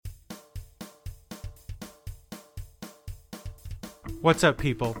What's up,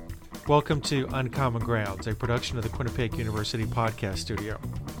 people? Welcome to Uncommon Grounds, a production of the Quinnipiac University Podcast Studio.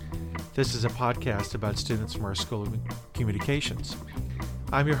 This is a podcast about students from our School of Communications.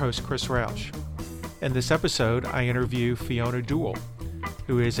 I'm your host, Chris Roush. In this episode, I interview Fiona Duell,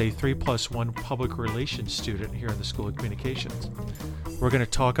 who is a 3+1 public relations student here in the School of Communications. We're going to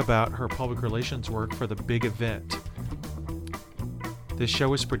talk about her public relations work for the big event. This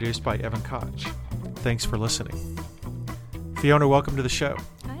show is produced by Evan Koch. Thanks for listening. Fiona, welcome to the show.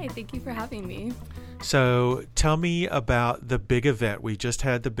 Hi, thank you for having me. So tell me about the big event. We just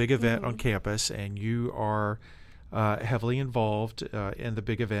had the big event on campus, and you are heavily involved in the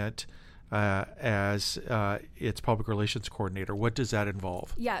big event as its public relations coordinator. What does that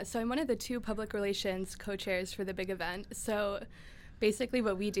involve? Yeah, so I'm one of the two public relations co-chairs for the big event. So basically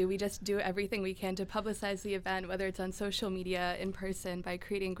what we do, we just do everything we can to publicize the event, whether it's on social media, in person, by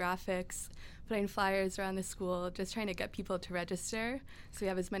creating graphics, putting flyers around the school, just trying to get people to register so we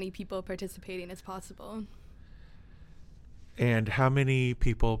have as many people participating as possible. And how many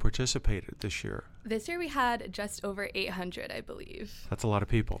people participated this year? This year we had just over 800, I believe. That's a lot of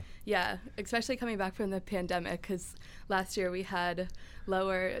people. Yeah, especially coming back from the pandemic, because last year we had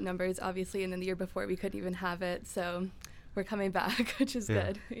lower numbers, obviously, and then the year before we couldn't even have it. So we're coming back, which is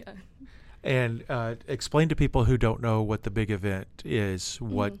good. Yeah. And explain to people who don't know what the big event is,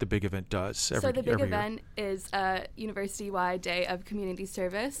 what the big event does every year. So the big event is a university-wide day of community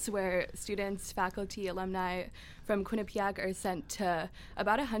service where students, faculty, alumni from Quinnipiac are sent to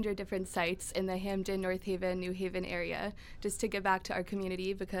about 100 different sites in the Hamden, North Haven, New Haven area just to give back to our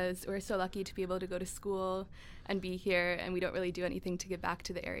community because we're so lucky to be able to go to school and be here, and we don't really do anything to give back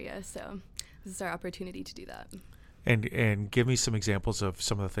to the area. So this is our opportunity to do that. And give me some examples of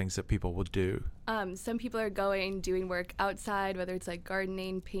some of the things that people will do. Some people are doing work outside, whether it's like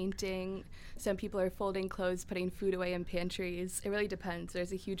gardening, painting. Some people are folding clothes, putting food away in pantries. It really depends.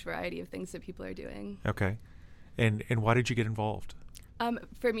 There's a huge variety of things that people are doing. Okay. And why did you get involved?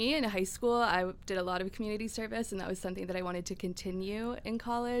 For me, in high school, I did a lot of community service, and that was something that I wanted to continue in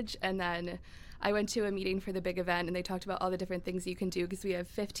college. And then I went to a meeting for the big event, and they talked about all the different things you can do because we have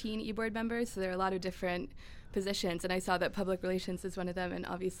 15 e-board members, so there are a lot of different positions, and I saw that public relations is one of them, and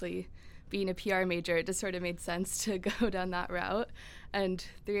obviously being a PR major, it just sort of made sense to go down that route. And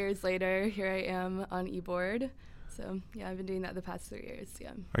 3 years later, here I am on e-board. So yeah, I've been doing that the past 3 years.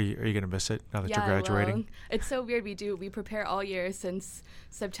 Yeah. Are you going to miss it now that you're graduating? Well, it's so weird. We prepare all year since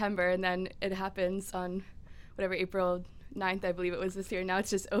September, and then it happens on whatever April 9th, I believe it was this year. Now it's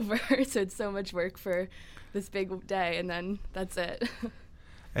just over. So it's so much work for this big day, and then that's it.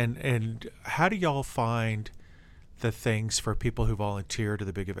 And how do y'all find the things for people who volunteer to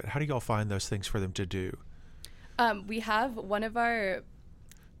the big event? How do y'all find those things for them to do? We have one of our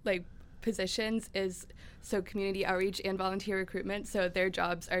positions is community outreach and volunteer recruitment. So their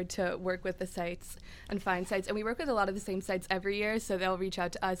jobs are to work with the sites and find sites. And we work with a lot of the same sites every year. So they'll reach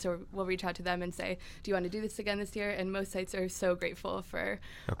out to us or we'll reach out to them and say, do you want to do this again this year? And most sites are so grateful for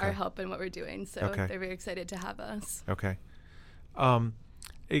our help and what we're doing. So they're very excited to have us. Okay.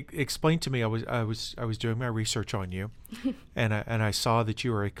 Explain to me. I was doing my research on you, and I saw that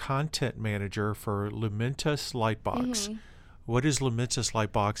you are a content manager for Lumentus Lightbox. Mm-hmm. What is Lumentus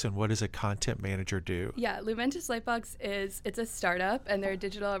Lightbox, and what does a content manager do? Yeah, Lumentus Lightbox it's a startup, and they're a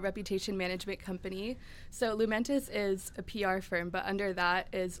digital reputation management company. So Lumentus is a PR firm, but under that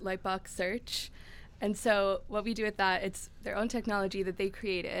is Lightbox Search. And so what we do with that, it's their own technology that they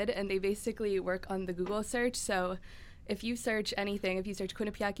created, and they basically work on the Google search. So if you search anything, if you search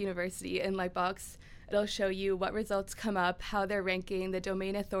Quinnipiac University in Lightbox, it'll show you what results come up, how they're ranking, the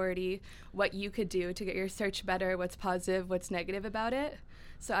domain authority, what you could do to get your search better, what's positive, what's negative about it.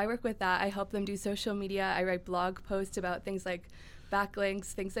 So I work with that. I help them do social media. I write blog posts about things like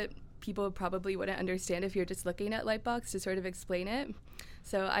backlinks, things that people probably wouldn't understand if you're just looking at Lightbox to sort of explain it.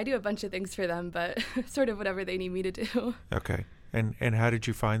 So I do a bunch of things for them, but sort of whatever they need me to do. Okay. And how did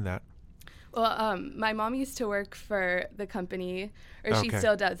you find that? Well, my mom used to work for the company, or she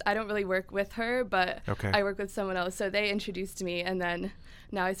still does. I don't really work with her, but I work with someone else. So they introduced me, and then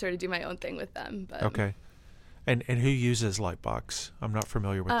now I sort of do my own thing with them. But okay. And who uses Lightbox? I'm not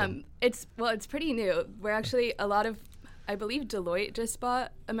familiar with them. It's pretty new. We're actually I believe Deloitte just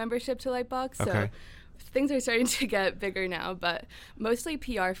bought a membership to Lightbox. So things are starting to get bigger now, but mostly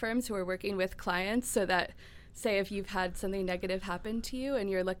PR firms who are working with clients so that, say if you've had something negative happen to you and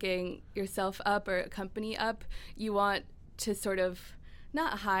you're looking yourself up or a company up, you want to sort of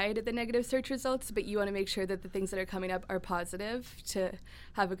not hide the negative search results, but you want to make sure that the things that are coming up are positive to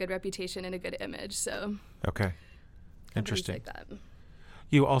have a good reputation and a good image. So okay, interesting. Like that.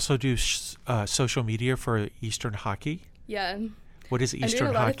 You also do social media for Eastern Hockey? Yeah. What is I'm Eastern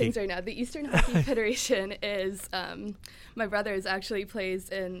doing a lot Hockey? of things right now. The Eastern Hockey Federation is, my brother actually plays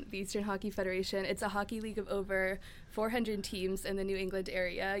in the Eastern Hockey Federation. It's a hockey league of over 400 teams in the New England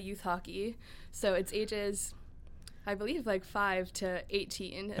area, youth hockey. So it's ages, I believe, like 5 to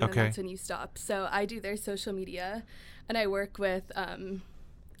 18, and then that's when you stop. So I do their social media, and I work with,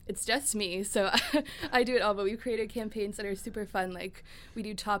 it's just me, so I do it all, but we've created campaigns that are super fun. Like, we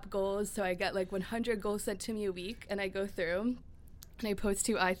do top goals, so I get like 100 goals sent to me a week, and I go through and I post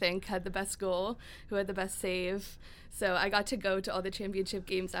who I think had the best goal, who had the best save. So I got to go to all the championship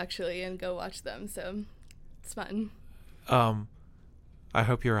games actually and go watch them. So it's fun. I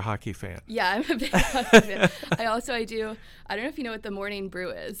hope you're a hockey fan. Yeah, I'm a big hockey fan. I don't know if you know what the Morning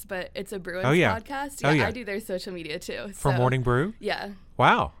Brew is, but it's a Bruins podcast. Yeah, I do their social media too. For Morning Brew? Yeah.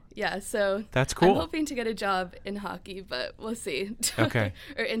 Wow. Yeah, so that's cool. I'm hoping to get a job in hockey, but we'll see. Okay.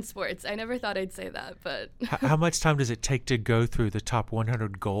 Or in sports. I never thought I'd say that, but how much time does it take to go through the top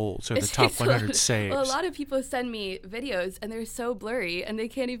 100 goals or the top 100 saves? Well, a lot of people send me videos, and they're so blurry, and they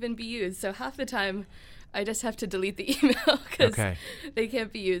can't even be used. So half the time, I just have to delete the email because they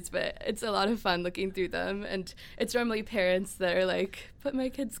can't be used. But it's a lot of fun looking through them, and it's normally parents that are like, "Put my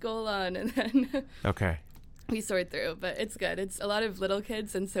kid's goal on," and then we sort through, but it's good. It's a lot of little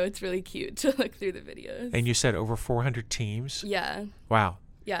kids, and so it's really cute to look through the videos. And you said over 400 teams? Yeah. Wow.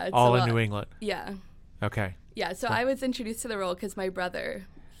 Yeah. It's all in New England? Yeah. Okay. Yeah, so I was introduced to the role because my brother,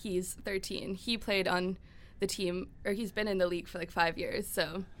 he's 13. He played on the team, or he's been in the league for like 5 years,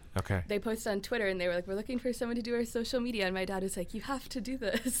 so they posted on Twitter, and they were like, "We're looking for someone to do our social media," and my dad was like, "You have to do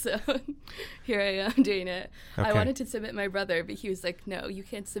this," so here I am doing it. I wanted to submit my brother, but he was like, "No, you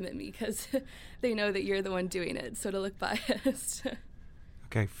can't submit me because they know that you're the one doing it, so it'll look biased."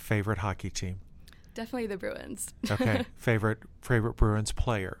 Okay, favorite hockey team? Definitely the Bruins. Okay, favorite Bruins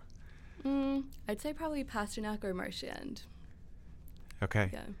player? I'd say probably Pasternak or Marchand.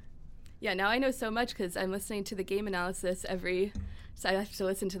 Okay. Yeah, now I know so much because I'm listening to the game analysis so I have to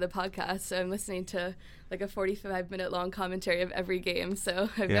listen to the podcast, so I'm listening to like a 45-minute long commentary of every game, so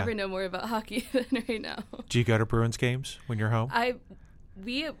I've never known more about hockey than right now. Do you go to Bruins games when you're home?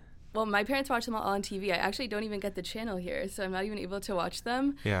 Well, my parents watch them all on TV. I actually don't even get the channel here, so I'm not even able to watch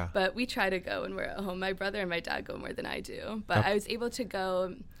them. Yeah. But we try to go when we're at home. My brother and my dad go more than I do. But I was able to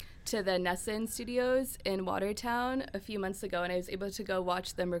go to the Nesson Studios in Watertown a few months ago, and I was able to go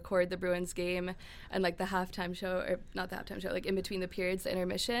watch them record the Bruins game and like the halftime show, or not the halftime show, like in between the periods, the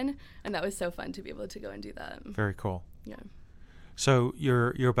intermission, and that was so fun to be able to go and do that. Very cool. Yeah. So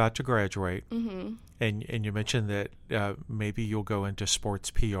you're about to graduate, and you mentioned that maybe you'll go into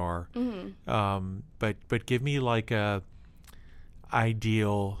sports PR, but give me like a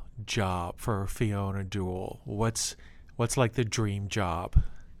ideal job for Fiona Duell. What's like the dream job?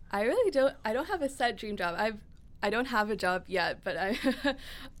 I don't have a set dream job. I don't have a job yet, but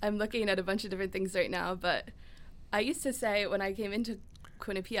I'm looking at a bunch of different things right now. But I used to say when I came into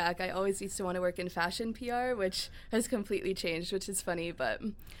Quinnipiac, I always used to want to work in fashion PR, which has completely changed, which is funny. But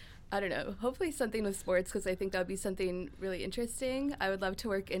I don't know. Hopefully something with sports, because I think that would be something really interesting. I would love to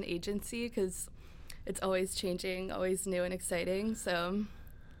work in agency because it's always changing, always new and exciting. So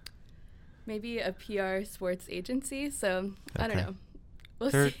maybe a PR sports agency. So I don't know. We'll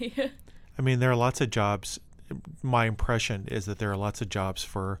see. I mean, there are lots of jobs. My impression is that there are lots of jobs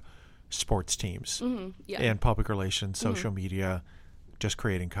for sports teams and public relations, social media, just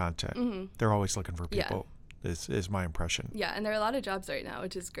creating content. They're always looking for people, is my impression. Yeah, and there are a lot of jobs right now,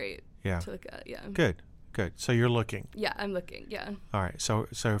 which is great to look at. Yeah. Good. So you're looking. Yeah, I'm looking. Yeah. All right. So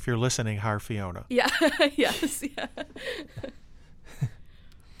if you're listening, hire Fiona. Yeah. Yes. Yeah.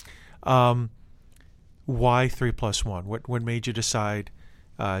 Why 3+1? What made you decide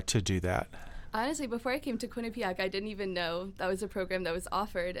to do that? Honestly, before I came to Quinnipiac, I didn't even know that was a program that was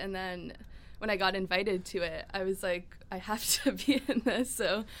offered. And then when I got invited to it, I was like, I have to be in this.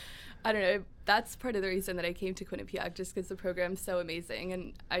 So I don't know. That's part of the reason that I came to Quinnipiac, just because the program's so amazing.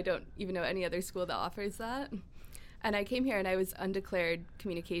 And I don't even know any other school that offers that. And I came here and I was undeclared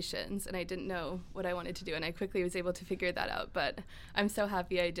communications, and I didn't know what I wanted to do. And I quickly was able to figure that out. But I'm so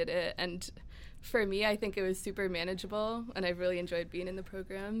happy I did it. And for me, I think it was super manageable, and I really enjoyed being in the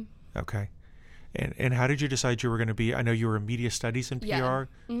program. Okay. And how did you decide you were going to be, I know you were in media studies and PR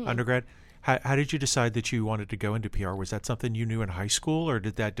undergrad. How did you decide that you wanted to go into PR? Was that something you knew in high school, or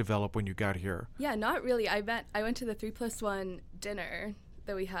did that develop when you got here? Yeah, not really. I went to the 3+1 dinner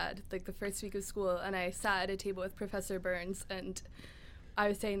that we had, like the first week of school, and I sat at a table with Professor Burns, and I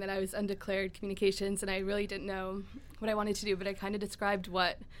was saying that I was undeclared communications, and I really didn't know what I wanted to do, but I kind of described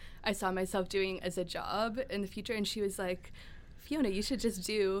what I saw myself doing as a job in the future, and she was like, Fiona, you should just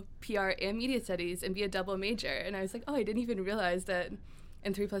do PR and media studies and be a double major. And I was like, oh, I didn't even realize that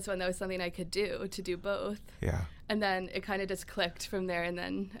in 3+1 that was something I could do, to do both. Yeah. And then it kind of just clicked from there, and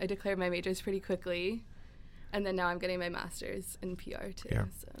then I declared my majors pretty quickly. And then now I'm getting my master's in PR too. Yeah.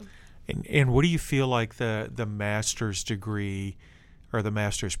 So. And what do you feel like the master's degree or the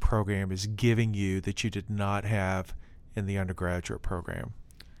master's program is giving you that you did not have in the undergraduate program?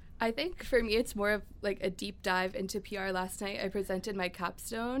 I think for me, it's more of like a deep dive into PR. Last night, I presented my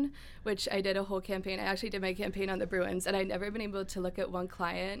capstone, which I did a whole campaign. I actually did my campaign on the Bruins, and I'd never been able to look at one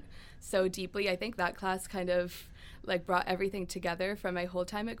client so deeply. I think that class kind of like brought everything together from my whole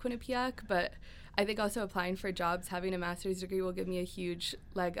time at Quinnipiac. But I think also applying for jobs, having a master's degree will give me a huge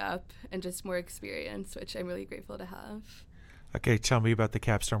leg up and just more experience, which I'm really grateful to have. Okay, tell me about the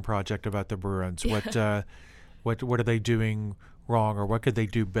capstone project about the Bruins. What are they doing wrong, or what could they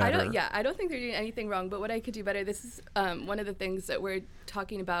do better? I don't think they're doing anything wrong, but what I could do better, this is one of the things that we're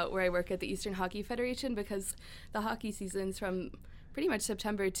talking about where I work at the Eastern Hockey Federation, because the hockey season's from pretty much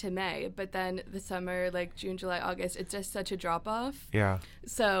September to May, but then the summer, like June, July, August, it's just such a drop-off. Yeah.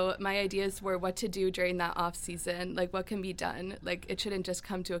 So my ideas were what to do during that off-season, like what can be done. Like it shouldn't just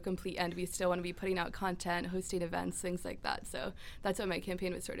come to a complete end. We still want to be putting out content, hosting events, things like that. So that's what my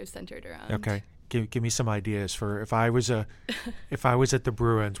campaign was sort of centered around. Okay. Give me some ideas for if I was at the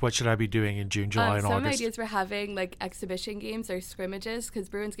Bruins, what should I be doing in June, July, and August? Some ideas were having like exhibition games or scrimmages, because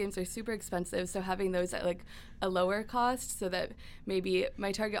Bruins games are super expensive. So having those at like a lower cost, so that maybe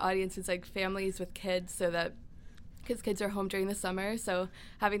my target audience is like families with kids, so that because kids are home during the summer, so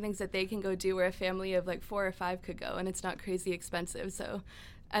having things that they can go do where a family of like 4 or 5 could go, and it's not crazy expensive. So.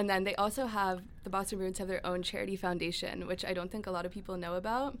 And then they also have, the Boston Bruins have their own charity foundation, which I don't think a lot of people know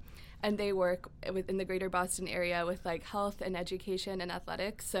about. And they work within the greater Boston area with like health and education and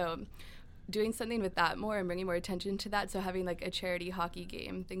athletics. So doing something with that more and bringing more attention to that. So having like a charity hockey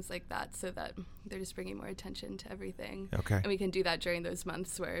game, things like that, so that they're just bringing more attention to everything. Okay. And we can do that during those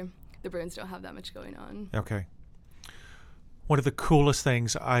months where the Bruins don't have that much going on. Okay. One of the coolest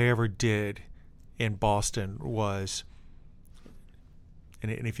things I ever did in Boston was,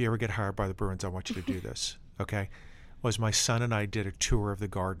 and if you ever get hired by the Bruins, I want you to do this, okay, was my son and I did a tour of the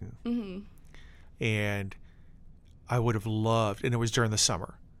garden. Mm-hmm. And I would have loved, and it was during the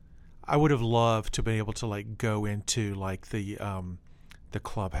summer, I would have loved to be able to like go into like the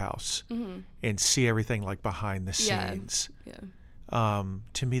clubhouse mm-hmm. and see everything like behind the scenes. Yeah.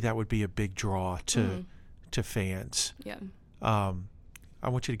 To me, that would be a big draw to mm-hmm. fans. Yeah. I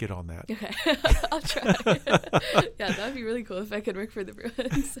want you to get on that. Okay, I'll try. Yeah, that would be really cool if I could work for the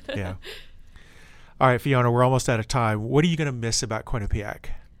Bruins. Yeah. All right, Fiona, we're almost out of time. What are you going to miss about Quinnipiac?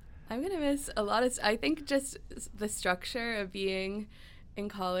 I'm going to miss a lot of, I think just the structure of being in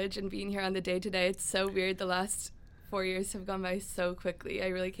college and being here on the day-to-day. It's so weird. The last 4 years have gone by so quickly. I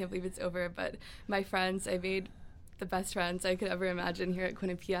really can't believe it's over. But my friends, I made the best friends I could ever imagine here at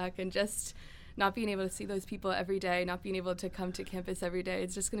Quinnipiac, and just not being able to see those people every day, not being able to come to campus every day,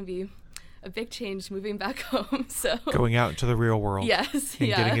 it's just going to be a big change moving back home. So going out into the real world. Yes, and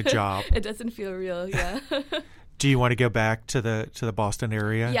getting a job. It doesn't feel real. Yeah. Do you want to go back to the Boston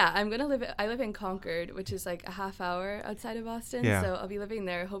area? Yeah, I live in Concord, which is like a half hour outside of Boston. Yeah. So I'll be living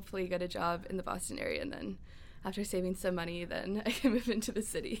there, hopefully get a job in the Boston area, and then after saving some money, then I can move into the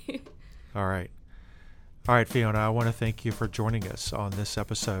city. All right. All right, Fiona, I want to thank you for joining us on this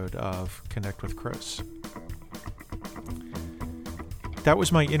episode of Connect with Chris. That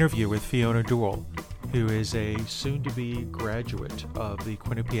was my interview with Fiona Doerl, who is a soon-to-be graduate of the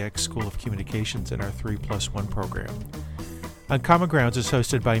Quinnipiac School of Communications in our 3+1 program. Uncommon Grounds is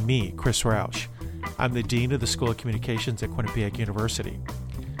hosted by me, Chris Roush. I'm the Dean of the School of Communications at Quinnipiac University.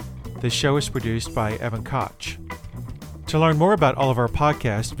 This show is produced by Evan Koch. To learn more about all of our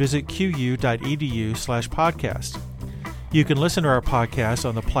podcasts, visit qu.edu/podcast. You can listen to our podcast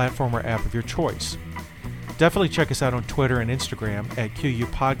on the platform or app of your choice. Definitely check us out on Twitter and Instagram at QU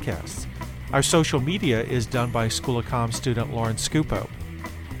Podcasts. Our social media is done by School of Comm student Lauren Scupo.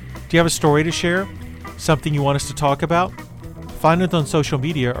 Do you have a story to share? Something you want us to talk about? Find us on social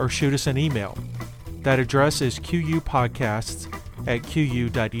media or shoot us an email. That address is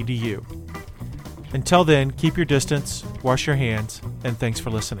qupodcasts@qu.edu. Until then, keep your distance, wash your hands, and thanks for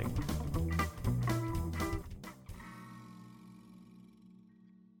listening.